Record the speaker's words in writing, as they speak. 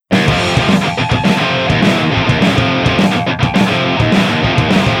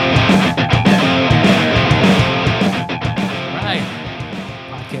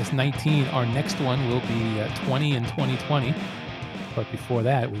19. Our next one will be 20 in 2020. But before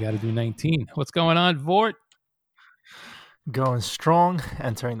that, we got to do 19. What's going on, Vort? Going strong,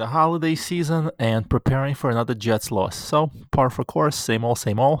 entering the holiday season, and preparing for another Jets loss. So, par for course, same old,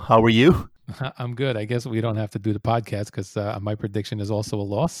 same old. How are you? I'm good. I guess we don't have to do the podcast because my prediction is also a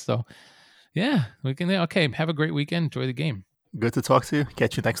loss. So, yeah, we can. Okay, have a great weekend. Enjoy the game. Good to talk to you.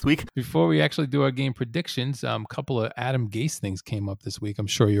 Catch you next week. Before we actually do our game predictions, a couple of Adam Gase things came up this week. I'm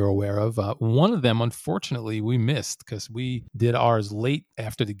sure you're aware of. One of them, unfortunately, we missed because we did ours late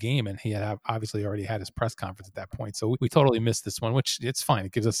after the game, and he had obviously already had his press conference at that point. So we totally missed this one, which it's fine.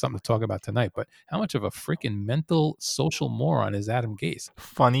 It gives us something to talk about tonight. But how much of a freaking mental social moron is Adam Gase?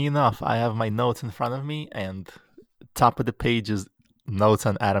 Funny enough, I have my notes in front of me, and top of the page is notes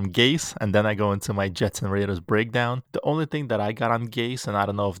on Adam Gase, and then I go into my Jets and Raiders breakdown. The only thing that I got on Gase, and I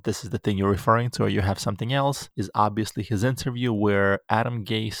don't know if this is the thing you're referring to or you have something else, is obviously his interview where Adam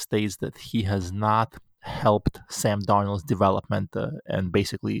Gase states that he has not helped Sam Darnold's development and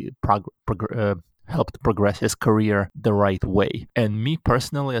basically helped progress his career the right way. And me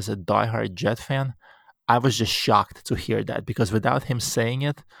personally, as a diehard Jet fan, I was just shocked to hear that, because without him saying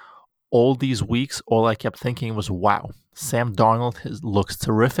it, all these weeks, all I kept thinking was, wow, Sam Darnold looks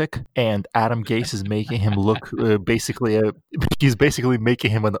terrific, and Adam Gase is making him look he's basically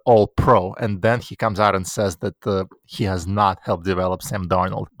making him an all-pro, and then he comes out and says that he has not helped develop Sam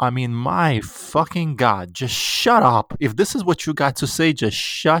Darnold. I mean, my fucking God, just shut up. If this is what you got to say, just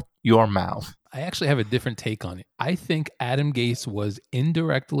shut your mouth. I actually have a different take on it. I think Adam Gase was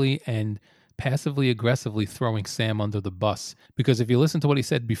indirectly and passively aggressively throwing Sam under the bus, because if you listen to what he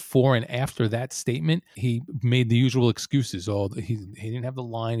said before and after that statement, he made the usual excuses. Oh, he didn't have the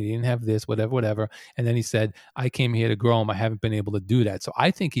line, he didn't have this, whatever. And then he said, I came here to grow him. I haven't been able to do that. So I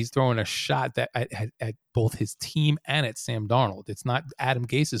think he's throwing a shot that at both his team and at Sam Darnold. It's not Adam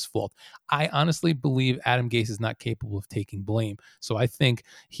Gase's fault. I honestly believe Adam Gase is not capable of taking blame. So I think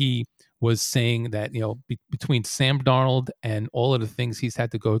he was saying that, between Sam Darnold and all of the things he's had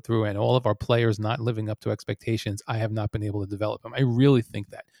to go through and all of our players not living up to expectations, I have not been able to develop him. I really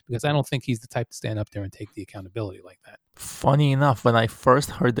think that, because I don't think he's the type to stand up there and take the accountability like that. Funny enough, when I first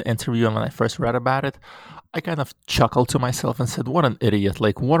heard the interview and when I first read about it, I kind of chuckled to myself and said, what an idiot.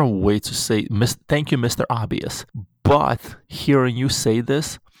 Like, what a way to say, thank you, Mr. Obvious. But hearing you say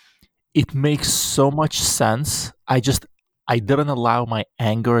this, it makes so much sense. I didn't allow my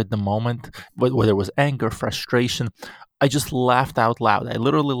anger at the moment, whether it was anger, frustration. I just laughed out loud. I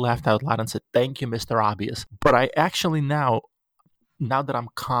literally laughed out loud and said, thank you, Mr. Obvious. But I actually now that I'm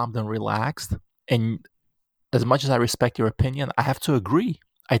calmed and relaxed, and as much as I respect your opinion, I have to agree.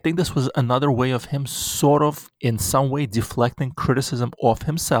 I think this was another way of him sort of, in some way, deflecting criticism off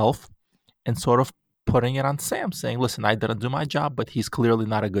himself and sort of putting it on Sam, saying, listen, I didn't do my job, but he's clearly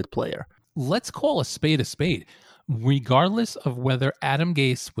not a good player. Let's call a spade a spade. Regardless of whether Adam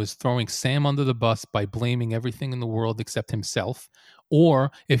Gase was throwing Sam under the bus by blaming everything in the world except himself,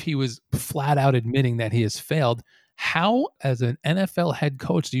 or if he was flat out admitting that he has failed, how, as an NFL head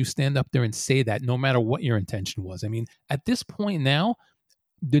coach, do you stand up there and say that no matter what your intention was? I mean, at this point now,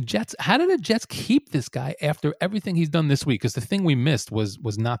 how did the Jets keep this guy after everything he's done this week? Because the thing we missed was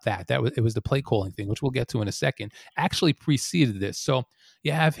not that. It was the play calling thing, which we'll get to in a second, actually preceded this. So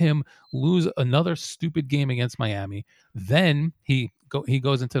you have him lose another stupid game against Miami. Then he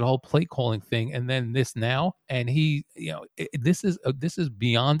goes into the whole play calling thing, and then this now, and this is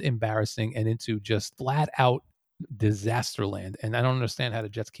beyond embarrassing and into just flat out disaster land. And I don't understand how the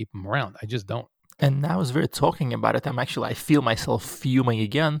Jets keep him around. I just don't. And now as we're talking about it, I feel myself fuming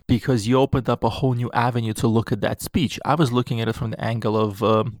again, because you opened up a whole new avenue to look at that speech. I was looking at it from the angle of,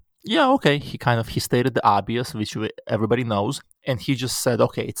 he stated the obvious, which everybody knows. And he just said,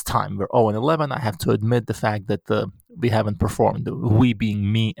 okay, it's time. We're 0-11. I have to admit the fact that we haven't performed, we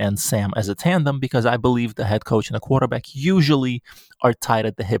being me and Sam as a tandem, because I believe the head coach and the quarterback usually are tied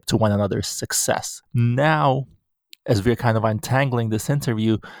at the hip to one another's success. Now, as we're kind of untangling this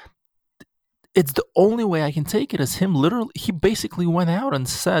interview, it's the only way I can take it, is he basically went out and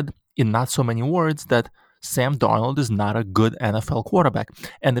said, in not so many words, that Sam Darnold is not a good NFL quarterback.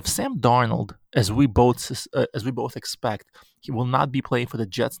 And if Sam Darnold, as we both expect, he will not be playing for the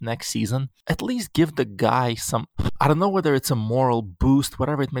Jets next season, at least give the guy some, I don't know whether it's a moral boost,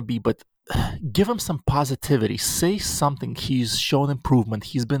 whatever it may be, but give him some positivity. Say something. He's shown improvement.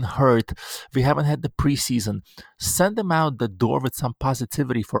 He's been hurt. We haven't had the preseason. Send him out the door with some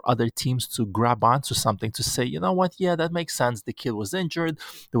positivity for other teams to grab onto something, to say, you know what, yeah, that makes sense. The kid was injured.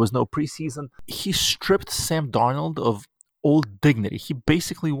 There was no preseason. He stripped Sam Darnold of all dignity. He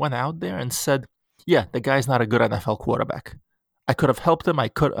basically went out there and said, yeah, the guy's not a good NFL quarterback. I could have helped him. I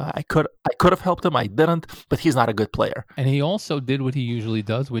could have helped him. I didn't, but he's not a good player. And he also did what he usually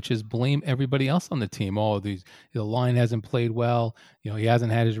does, which is blame everybody else on the team. Oh, the line hasn't played well. He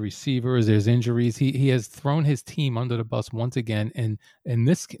hasn't had his receivers. There's injuries. He has thrown his team under the bus once again. And in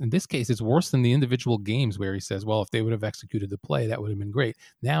this case, it's worse than the individual games where he says, well, if they would have executed the play, that would have been great.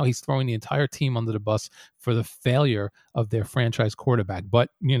 Now he's throwing the entire team under the bus for the failure of their franchise quarterback. But,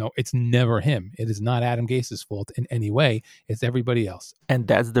 it's never him. It is not Adam Gase's fault in any way. It's everybody else. And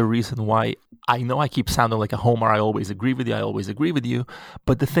that's the reason why I know I keep sounding like a homer. I always agree with you.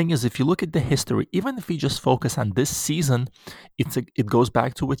 But the thing is, if you look at the history, even if we just focus on this season, it goes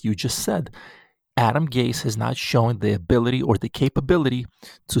back to what you just said. Adam Gase has not shown the ability or the capability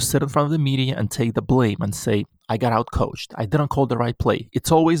to sit in front of the media and take the blame and say, I got outcoached. I didn't call the right play.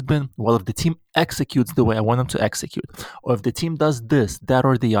 It's always been, well, if the team executes the way I want them to execute, or if the team does this, that,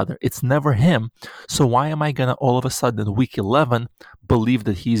 or the other, it's never him. So why am I going to all of a sudden in week 11 believe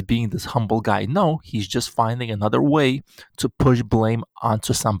that he's being this humble guy? No, he's just finding another way to push blame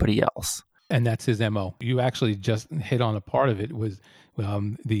onto somebody else. And that's his MO. You actually just hit on a part of it. Was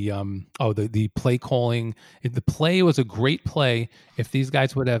the play calling. The play was a great play. If these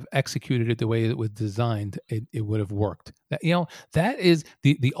guys would have executed it the way it was designed, it would have worked. That is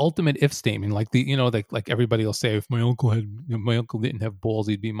the ultimate if statement. Like everybody will say, if my uncle didn't have balls,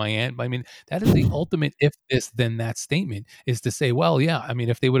 he'd be my aunt. I mean, that is the ultimate if this then that statement is to say, well, yeah, I mean,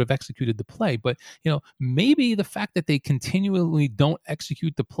 if they would have executed the play, but maybe the fact that they continually don't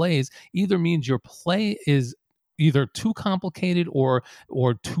execute the plays either means your play is either too complicated or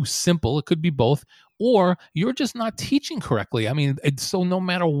too simple. It could be both, or you're just not teaching correctly. I mean, so no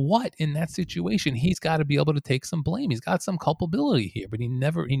matter what in that situation, he's got to be able to take some blame. He's got some culpability here, but he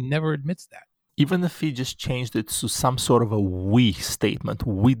never admits that. Even if he just changed it to some sort of a we statement,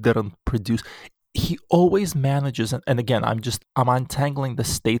 we didn't produce. He always manages, and again, I'm untangling the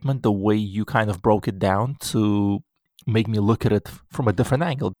statement the way you kind of broke it down to make me look at it from a different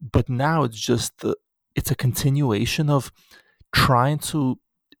angle. But now it's a continuation of trying to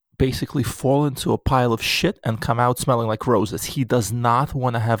basically fall into a pile of shit and come out smelling like roses. He does not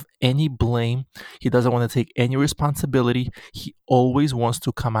want to have any blame. He doesn't want to take any responsibility. He always wants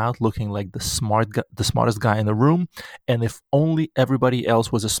to come out looking like the smartest guy in the room. And if only everybody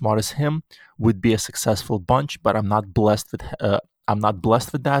else was as smart as him, would be a successful bunch. But I'm not blessed with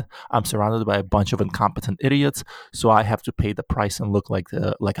that. I'm surrounded by a bunch of incompetent idiots, so I have to pay the price and look like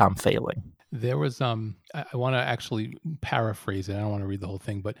I'm failing. There was I want to actually paraphrase it. I don't want to read the whole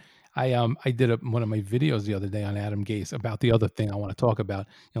thing, but I did one of my videos the other day on Adam Gase about the other thing I want to talk about.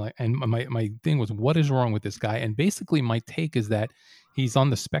 And my thing was, what is wrong with this guy? And basically my take is that he's on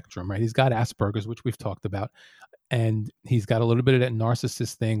the spectrum, right? He's got Asperger's, which we've talked about, and he's got a little bit of that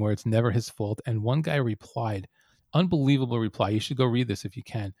narcissist thing where it's never his fault. And one guy replied, unbelievable reply. You should go read this if you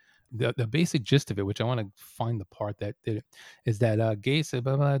can. The basic gist of it, which I want to find the part that did it, is that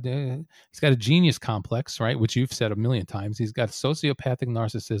Gase, he's got a genius complex, right? Which you've said a million times. He's got sociopathic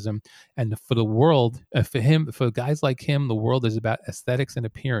narcissism, and for the world, for guys like him, the world is about aesthetics and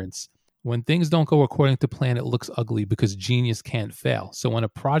appearance. When things don't go according to plan, it looks ugly because genius can't fail. So when a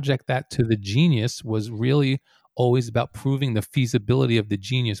project that to the genius was really always about proving the feasibility of the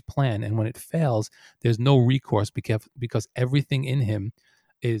genius plan, and when it fails, there's no recourse because everything in him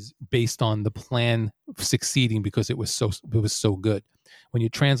is based on the plan succeeding because it was so good. When you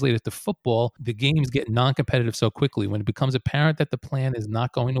translate it to football, the games get non-competitive so quickly. When it becomes apparent that the plan is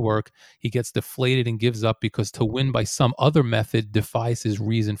not going to work, he gets deflated and gives up because to win by some other method defies his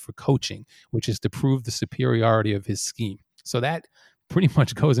reason for coaching, which is to prove the superiority of his scheme. So that pretty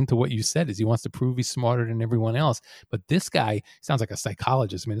much goes into what you said, is he wants to prove he's smarter than everyone else. But this guy sounds like a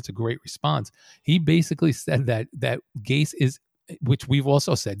psychologist. I mean, it's a great response. He basically said that Gase is, which we've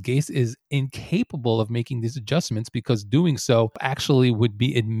also said, Gase is incapable of making these adjustments because doing so actually would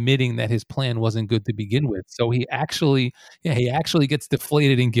be admitting that his plan wasn't good to begin with. So he actually gets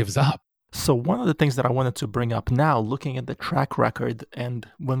deflated and gives up. So one of the things that I wanted to bring up now, looking at the track record, and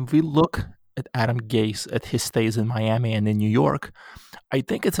when we look at Adam Gase at his stays in Miami and in New York, I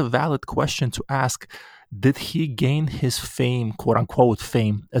think it's a valid question to ask, did he gain his fame, quote unquote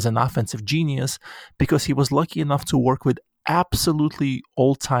fame, as an offensive genius because he was lucky enough to work with absolutely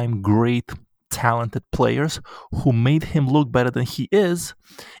all-time great talented players who made him look better than he is?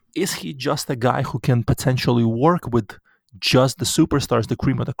 Is he just a guy who can potentially work with just the superstars, the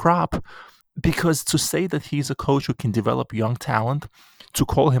cream of the crop? Because to say that he's a coach who can develop young talent, to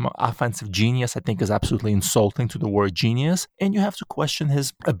call him an offensive genius, I think is absolutely insulting to the word genius. And you have to question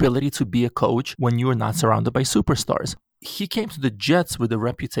his ability to be a coach when you are not surrounded by superstars. He came to the Jets with a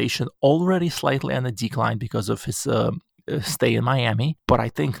reputation already slightly on a decline because of his stay in Miami. But I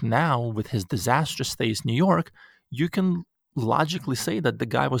think now, with his disastrous stays in New York, you can logically say that the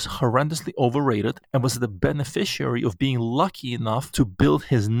guy was horrendously overrated and was the beneficiary of being lucky enough to build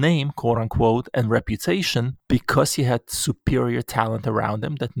his name, quote unquote, and reputation because he had superior talent around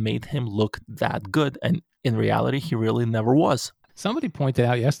him that made him look that good. And in reality, he really never was. Somebody pointed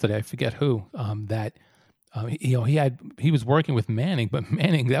out yesterday, I forget who, that he was working with Manning, but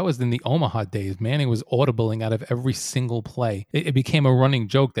Manning, that was in the Omaha days. Manning was audibling out of every single play. It became a running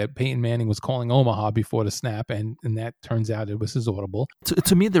joke that Peyton Manning was calling Omaha before the snap, and that turns out it was his audible.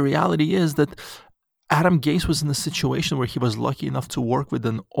 To me, the reality is that Adam Gase was in a situation where he was lucky enough to work with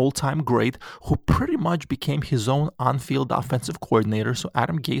an all-time great who pretty much became his own on-field offensive coordinator. So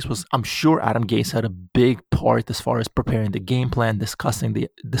I'm sure Adam Gase had a big part as far as preparing the game plan, discussing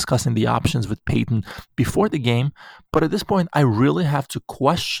the options with Peyton before the game. But at this point, I really have to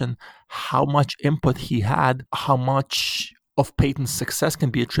question how much input he had, how much of Peyton's success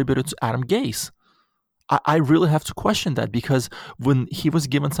can be attributed to Adam Gase. I really have to question that, because when he was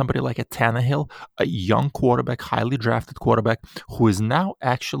given somebody like a Tannehill, a young quarterback, highly drafted quarterback, who is now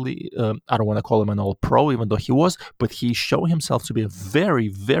actually, I don't want to call him an all-pro, even though he was, but he's showing himself to be a very,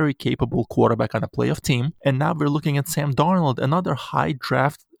 very capable quarterback on a playoff team. And now we're looking at Sam Darnold, another highly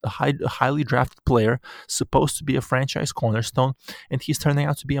drafted player, supposed to be a franchise cornerstone, and he's turning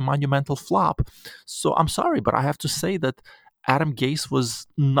out to be a monumental flop. So I'm sorry, but I have to say that Adam Gase was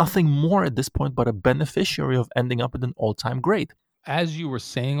nothing more at this point but a beneficiary of ending up with an all-time great. As you were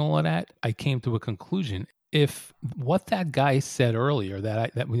saying all of that, I came to a conclusion. If what that guy said earlier,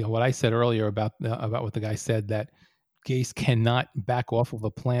 what I said earlier about what the guy said, that Gase cannot back off of a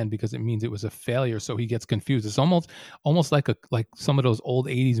plan because it means it was a failure, so he gets confused. It's almost like some of those old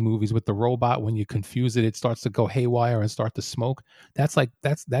 80s movies with the robot. When you confuse it, it starts to go haywire and start to smoke. That's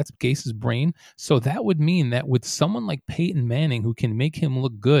Gase's brain. So that would mean that with someone like Peyton Manning, who can make him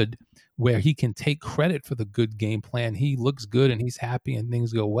look good, where he can take credit for the good game plan, he looks good and he's happy and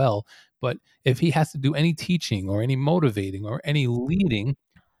things go well. But if he has to do any teaching or any motivating or any leading,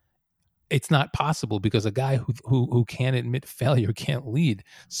 it's not possible, because a guy who can't admit failure can't lead.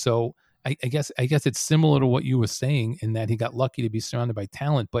 So I guess it's similar to what you were saying, in that he got lucky to be surrounded by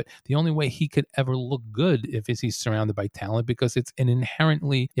talent, but the only way he could ever look good if he's surrounded by talent, because it's an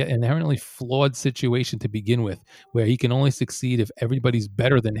inherently flawed situation to begin with, where he can only succeed if everybody's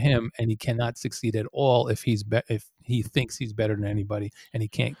better than him, and he cannot succeed at all if if he thinks he's better than anybody, and he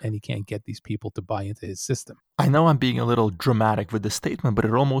can't get these people to buy into his system. I know I'm being a little dramatic with this statement, but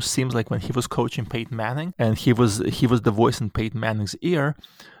it almost seems like when he was coaching Peyton Manning and he was the voice in Peyton Manning's ear,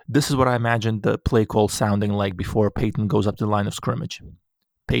 this is what I imagined the play call sounding like before Peyton goes up to the line of scrimmage.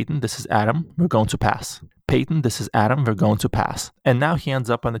 Peyton, this is Adam, we're going to pass. Peyton, this is Adam, we're going to pass. And now he ends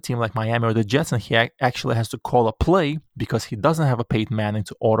up on a team like Miami or the Jets, and he actually has to call a play because he doesn't have a Peyton Manning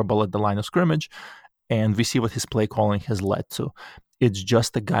to audible at the line of scrimmage. And we see what his play calling has led to. It's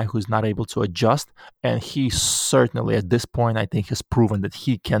just a guy who's not able to adjust. And he certainly, at this point, I think, has proven that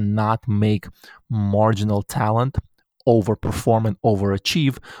he cannot make marginal talent overperform and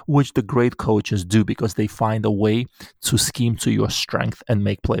overachieve, which the great coaches do, because they find a way to scheme to your strength and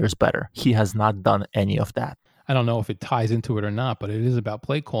make players better. He has not done any of that. I don't know if it ties into it or not, but it is about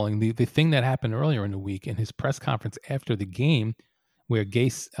play calling. The thing that happened earlier in the week in his press conference after the game, where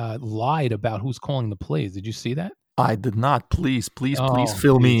Gase lied about who's calling the plays. Did you see that? I did not. Please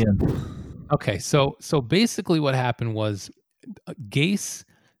fill me in. Okay, so basically what happened was Gase,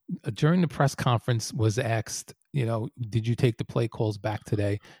 during the press conference, was asked, did you take the play calls back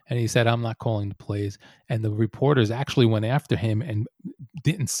today? And he said, I'm not calling the plays. And the reporters actually went after him and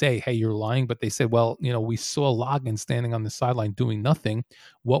didn't say, hey, you're lying. But they said, well, we saw Logan standing on the sideline doing nothing.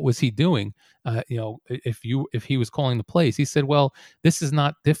 What was he doing? If he was calling the plays, he said, well, this is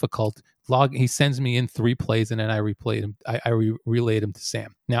not difficult. He sends me in 3 plays and then I replayed him. I relayed him to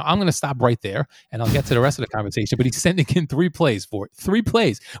Sam. Now I'm going to stop right there and I'll get to the rest of the conversation, but he's sending in 3 plays for it. 3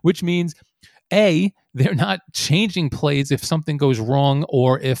 plays, which means they're not changing plays if something goes wrong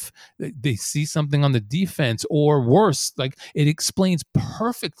or if they see something on the defense, or worse, like it explains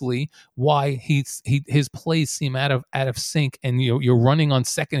perfectly why his plays seem out of sync, and you're running on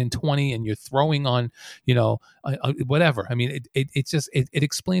 2nd and 20 and you're throwing on whatever. I mean, it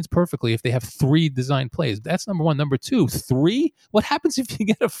explains perfectly if they have 3 designed plays. That's number 1. Number 2, 3. What happens if you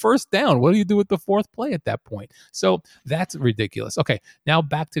get a first down? What do you do with the 4th play at that point? So that's ridiculous. Okay, now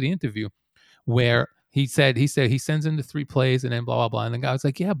back to the interview, where he said he sends in the 3 plays and then blah, blah, blah. And the guy was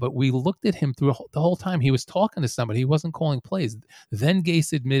like, yeah, but we looked at him through the whole time. He was talking to somebody. He wasn't calling plays. Then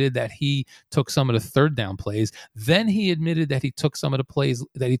Gase admitted that he took some of the 3rd down plays. Then he admitted that he took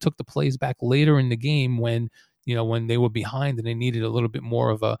the plays back later in the game when when they were behind and they needed a little bit more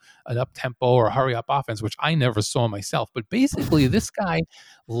of an up tempo or a hurry up offense, which I never saw myself. But basically, this guy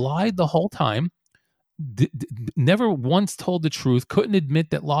lied the whole time. Never once told the truth, couldn't admit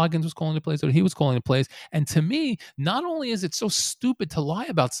that Loggins was calling the plays or he was calling the plays. And to me, not only is it so stupid to lie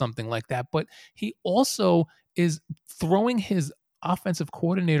about something like that, but he also is throwing his offensive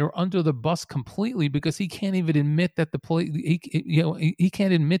coordinator under the bus completely because he can't even admit that the play he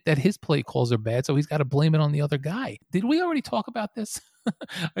can't admit that his play calls are bad, so he's got to blame it on the other guy. Did we already talk about this?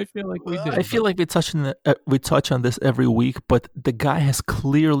 I feel like we did. I feel like we touch on this every week, but the guy has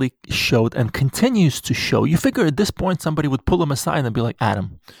clearly showed and continues to show. You figure at this point somebody would pull him aside and be like,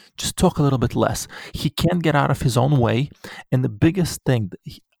 Adam, just talk a little bit less. He can't get out of his own way. And the biggest thing,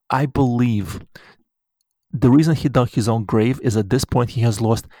 I believe, the reason he dug his own grave is at this point he has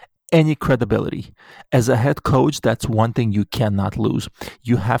lost any credibility. As a head coach, that's one thing you cannot lose.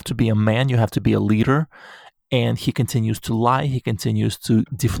 You have to be a man, you have to be a leader. And he continues to lie. He continues to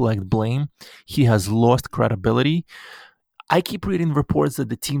deflect blame. He has lost credibility. I keep reading reports that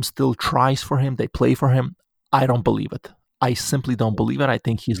the team still tries for him. They play for him. I don't believe it. I simply don't believe it. I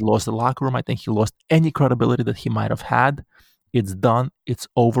think he's lost the locker room. I think he lost any credibility that he might have had. It's done. It's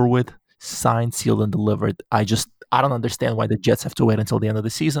over with. Signed, sealed, and delivered. I don't understand why the Jets have to wait until the end of the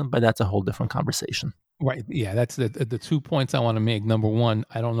season, but that's a whole different conversation. Right. Yeah, that's the 2 points I want to make. Number one,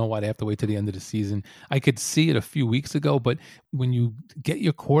 I don't know why they have to wait to the end of the season. I could see it a few weeks ago, but when you get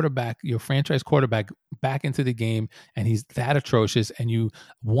your quarterback, your franchise quarterback, back into the game and he's that atrocious, and you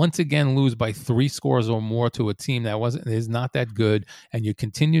once again lose by 3 scores or more to a team that is not that good, and you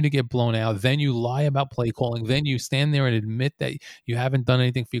continue to get blown out, then you lie about play calling, then you stand there and admit that you haven't done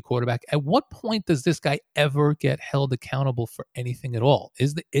anything for your quarterback. At what point does this guy ever get held accountable for anything at all?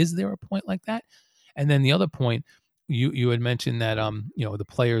 Is there a point like that? And then the other point, you had mentioned that the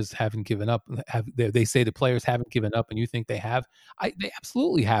players haven't given up. They say the players haven't given up, and you think they have? They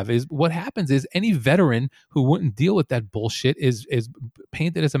absolutely have. Is what happens is any veteran who wouldn't deal with that bullshit is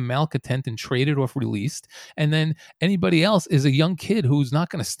painted as a malcontent and traded or released, and then anybody else is a young kid who's not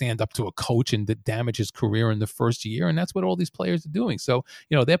going to stand up to a coach and damage his career in the first year, and that's what all these players are doing. So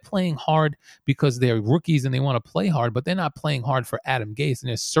they're playing hard because they're rookies and they want to play hard, but they're not playing hard for Adam Gase, and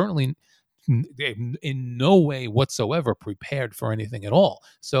they're certainly in no way whatsoever prepared for anything at all.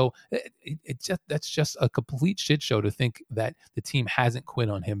 So that's just a complete shit show to think that the team hasn't quit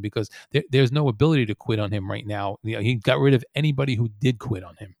on him, because there's no ability to quit on him right now. He got rid of anybody who did quit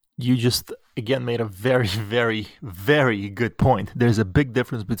on him. You just, again, made a very, very, very good point. There's a big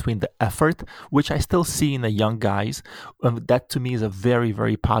difference between the effort, which I still see in the young guys. That to me is a very,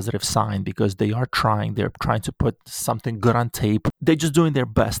 very positive sign, because they are trying. They're trying to put something good on tape. They're just doing their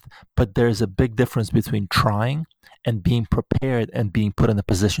best. But there's a big difference between trying and being prepared and being put in a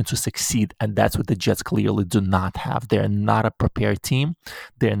position to succeed. And that's what the Jets clearly do not have. They're not a prepared team.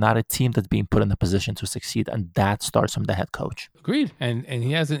 They're not a team that's being put in a position to succeed. And that starts from the head coach. Agreed. And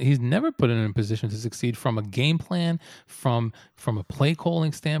he's never put in a position to succeed from a game plan, from a play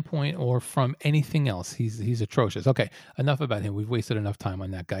calling standpoint, or from anything else. He's atrocious. Okay, enough about him. We've wasted enough time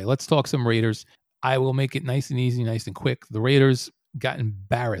on that guy. Let's talk some Raiders. I will make it nice and easy, nice and quick. The Raiders got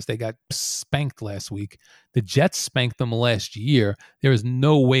embarrassed. They got spanked last week. The Jets spanked them last year. There is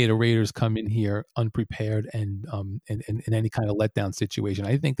no way the Raiders come in here unprepared and in any kind of letdown situation.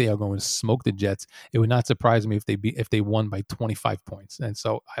 I think they are going to smoke the Jets. It would not surprise me if they won by 25 points. And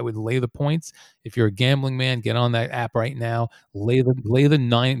so I would lay the points. If you're a gambling man, get on that app right now. Lay the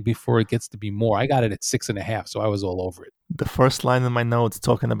 9 before it gets to be more. I got it at 6.5, so I was all over it. The first line in my notes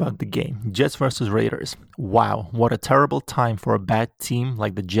talking about the game, Jets versus Raiders. Wow, what a terrible time for a bad team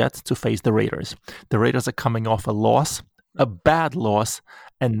like the Jets to face the Raiders. The Raiders are coming off a loss, a bad loss,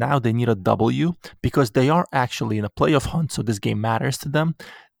 and now they need a W because they are actually in a playoff hunt, so this game matters to them.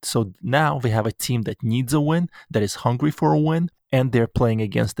 So now they have a team that needs a win, that is hungry for a win, and they're playing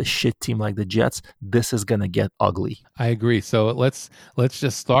against a shit team like the Jets. This is going to get ugly. I agree. So let's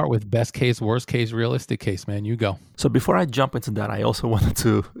just start with best case, worst case, realistic case, man. You go. So before I jump into that, I also wanted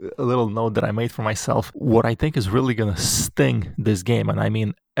to, a little note that I made for myself, what I think is really going to sting this game, and I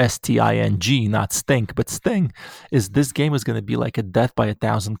mean STING, not stink, but sting, is this game is going to be like a death by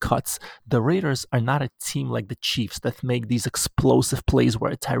 1,000 cuts. The Raiders are not a team like the Chiefs that make these explosive plays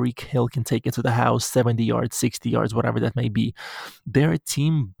where Tyreek Hill can take it to the house, 70 yards, 60 yards, whatever that may be. They're a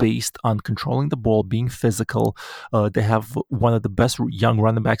team based on controlling the ball, being physical. They have one of the best young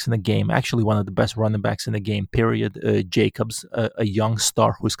running backs in the game, actually one of the best running backs in the game, period. Jacobs, a young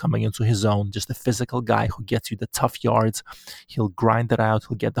star who's coming into his own, just a physical guy who gets you the tough yards. He'll grind it out.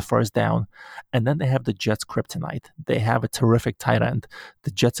 He'll get get the first down. And then they have the Jets' kryptonite. They have a terrific tight end.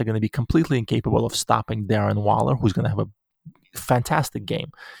 The Jets are going to be completely incapable of stopping Darren Waller, who's going to have a fantastic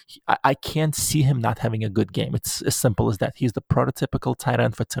game. I can't see him not having a good game. It's as simple as that. He's the prototypical tight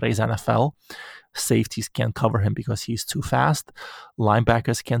end for today's NFL. Safeties can't cover him because he's too fast.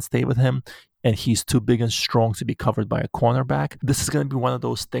 Linebackers can't stay with him, and he's too big and strong to be covered by a cornerback. This is going to be one of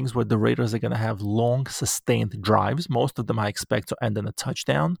those things where the Raiders are going to have long, sustained drives. Most of them I expect to end in a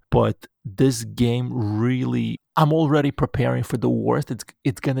touchdown, but this game really, I'm already preparing for the worst.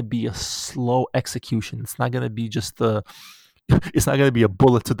 It's going to be a slow execution. It's not going to be just it's not going to be a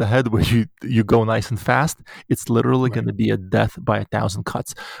bullet to the head where you go nice and fast. It's literally going to be a death by 1,000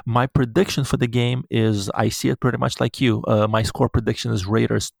 cuts. My prediction for the game is, I see it pretty much like you. My score prediction is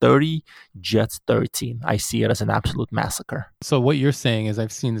Raiders 30, Jets 13. I see it as an absolute massacre. So what you're saying is,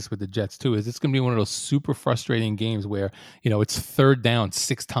 I've seen this with the Jets too, is it's going to be one of those super frustrating games where, it's third down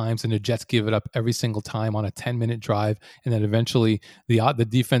 6 times and the Jets give it up every single time on a 10-minute drive. And then eventually the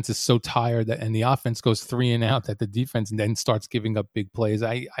defense is so tired and the offense goes 3 and out that the defense then starts giving up big plays.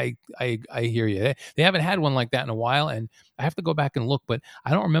 I hear you. They haven't had one like that in a while, and I have to go back and look, but I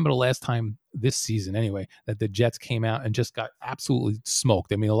don't remember the last time this season anyway that the Jets came out and just got absolutely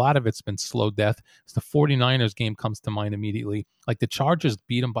smoked. I mean, a lot of it's been slow death. The 49ers game comes to mind immediately. Like the Chargers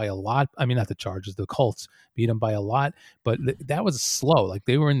beat them by a lot. I mean, not the Chargers, the Colts beat them by a lot, but that was slow. Like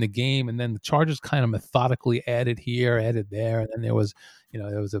they were in the game, and then the Chargers kind of methodically added here, added there, and then there was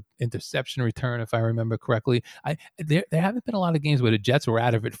an interception return, if I remember correctly. There haven't been a lot of games where the Jets were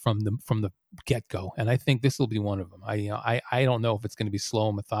out of it from the get-go, and I think this will be one of them. I don't know if it's going to be slow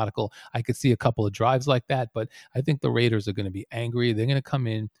and methodical. I could see a couple of drives like that, but I think the Raiders are going to be angry. They're going to come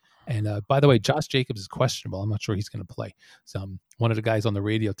in. And by the way, Josh Jacobs is questionable. I'm not sure he's going to play. So one of the guys on the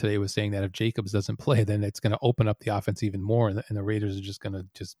radio today was saying that if Jacobs doesn't play, then it's going to open up the offense even more, and the Raiders are just going to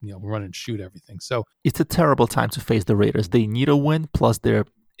run and shoot everything. So it's a terrible time to face the Raiders. They need a win, plus they're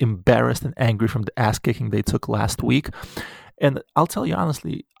embarrassed and angry from the ass kicking they took last week. And I'll tell you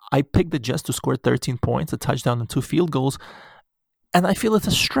honestly, I picked the Jets to score 13 points, a touchdown and 2 field goals. And I feel it's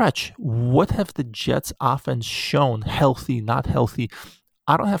a stretch. What have the Jets offense shown? Healthy, not healthy?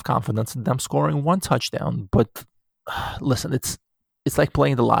 I don't have confidence in them scoring 1 touchdown, but listen, it's like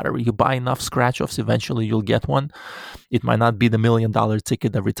playing the lottery. You buy enough scratch-offs, eventually you'll get one. It might not be the $1 million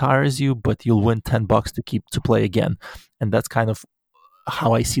ticket that retires you, but you'll win $10 to play again. And that's kind of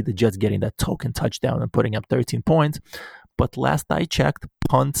how I see the Jets getting that token touchdown and putting up 13 points. But last I checked,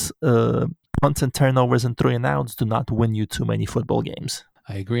 punts and turnovers and 3 and outs do not win you too many football games.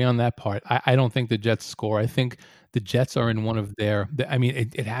 I agree on that part. I don't think the Jets score. I think the Jets are in one of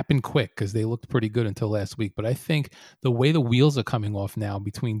it happened quick because they looked pretty good until last week. But I think the way the wheels are coming off now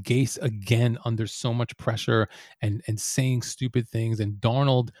between Gase again under so much pressure and saying stupid things, and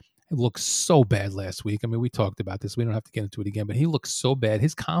Darnold looked so bad last week. I mean, we talked about this. We don't have to get into it again, but he looks so bad.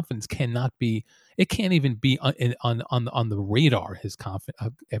 His confidence can't even be on the radar, his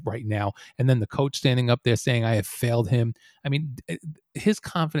confidence right now. And then the coach standing up there saying, I have failed him. I mean, his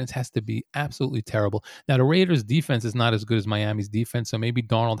confidence has to be absolutely terrible. Now, the Raiders' defense is not as good as Miami's defense, so maybe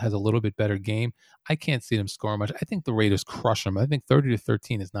Darnold has a little bit better game. I can't see them score much. I think the Raiders crush them. I think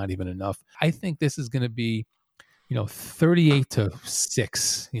 30-13 is not even enough. I think this is going to be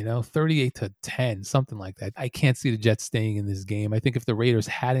 38-6, 38-10, something like that. I can't see the Jets staying in this game. I think if the Raiders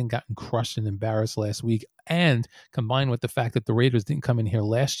hadn't gotten crushed and embarrassed last week, and combined with the fact that the Raiders didn't come in here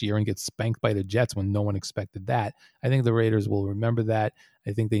last year and get spanked by the Jets when no one expected that, I think the Raiders will remember that.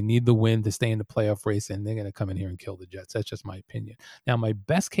 I think they need the win to stay in the playoff race, and they're going to come in here and kill the Jets. That's just my opinion. Now, my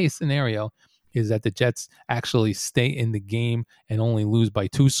best case scenario is that the Jets actually stay in the game and only lose by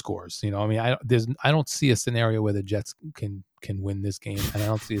 2 scores. I don't see a scenario where the Jets can win this game, and I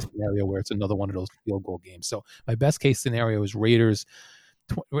don't see a scenario where it's another one of those field goal games. So my best case scenario is Raiders,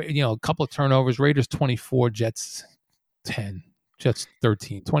 a couple of turnovers, Raiders 24, Jets 10, Jets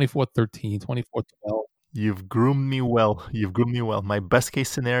 13, 24-13, 24-12. You've groomed me well. My best case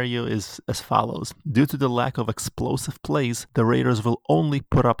scenario is as follows. Due to the lack of explosive plays, the Raiders will only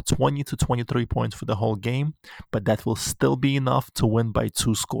put up 20 to 23 points for the whole game, but that will still be enough to win by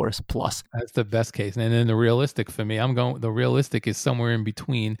 2 scores plus. That's the best case. And then the realistic for me, the realistic is somewhere in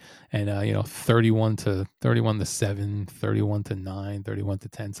between, and 31-7, 31-9,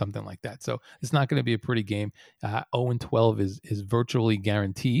 31-10, something like that. So it's not going to be a pretty game. 0-12 is virtually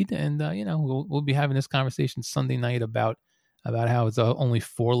guaranteed, and we'll be having this conversation Sunday night about how it's only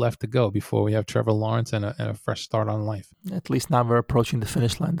 4 left to go before we have Trevor Lawrence and a fresh start on life. At least now we're approaching the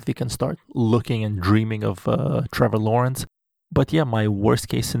finish line that we can start looking and dreaming of Trevor Lawrence. But yeah, my worst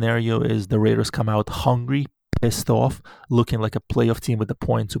case scenario is the Raiders come out hungry, pissed off, looking like a playoff team with a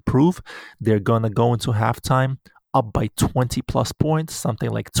point to prove. They're going to go into halftime up by 20 plus points, something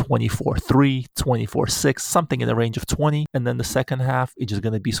like 24-3, 24-6, something in the range of 20. And then the second half, it's just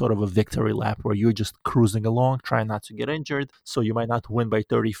going to be sort of a victory lap where you're just cruising along, trying not to get injured. So you might not win by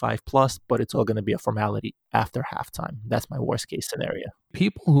 35 plus, but it's all going to be a formality after halftime. That's my worst case scenario.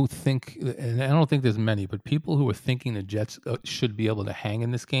 People who think, and I don't think there's many, but people who are thinking the Jets should be able to hang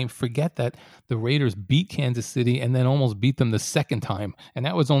in this game, forget that the Raiders beat Kansas City and then almost beat them the second time. And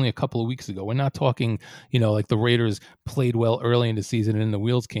that was only a couple of weeks ago. We're not talking, like the Raiders played well early in the season and then the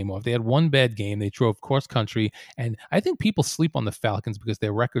wheels came off. They had one bad game. They drove cross country. And I think people sleep on the Falcons because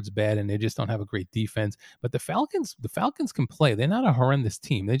their record's bad and they just don't have a great defense. But the Falcons can play. They're not a horrendous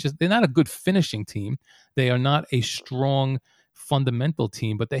team. They're not a good finishing team. They are not a strong fundamental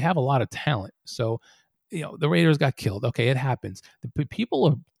team, but they have a lot of talent. So, the Raiders got killed. Okay, it happens. The people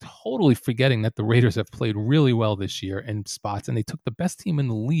are totally forgetting that the Raiders have played really well this year in spots, and they took the best team in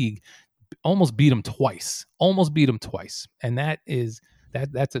the league, almost beat them twice. And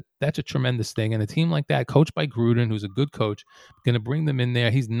that's a tremendous thing. And a team like that, coached by Gruden, who's a good coach, going to bring them in there.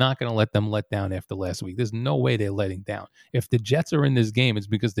 He's not going to let them let down after last week. There's no way they're letting down. If the Jets are in this game, it's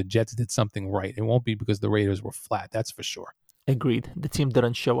because the Jets did something right. It won't be because the Raiders were flat. That's for sure. Agreed. The team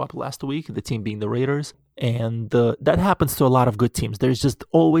didn't show up last week, the team being the Raiders, and that happens to a lot of good teams. There's just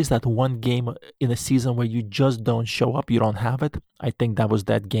always that one game in a season where you just don't show up, you don't have it. I think that was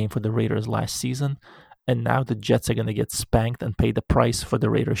that game for the Raiders last season, and now the Jets are going to get spanked and pay the price for the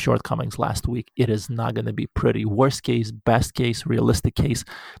Raiders' shortcomings last week. It is not going to be pretty. Worst case, best case, realistic case,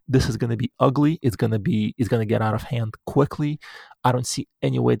 this is going to be ugly. It's going to get out of hand quickly. I don't see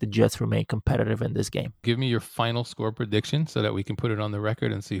any way the Jets remain competitive in this game. Give me your final score prediction so that we can put it on the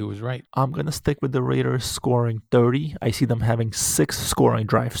record and see who was right. I'm going to stick with the Raiders scoring 30. I see them having 6 scoring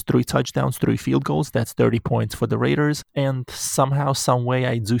drives, 3 touchdowns, 3 field goals. That's 30 points for the Raiders. And somehow, some way,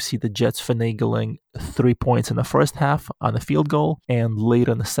 I do see the Jets finagling 3 points in the first half on a field goal. And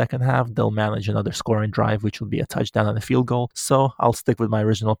later in the second half, they'll manage another scoring drive, which will be a touchdown and a field goal. So I'll stick with my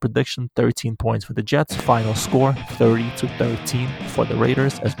original prediction, 13 points for the Jets. Final score, 30-13. For the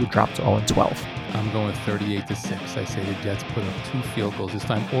Raiders as we drop to 0-12. I'm going 38-6. I say the Jets put up 2 field goals this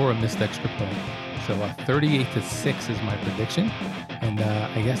time or a missed extra point. So 38-6 is my prediction. And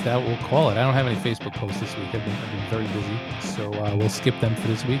I guess that will call it. I don't have any Facebook posts this week. I've been very busy. So we'll skip them for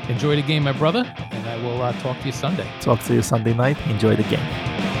this week. Enjoy the game, my brother. And I will talk to you Sunday. Talk to you Sunday night. Enjoy the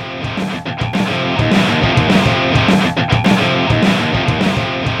game.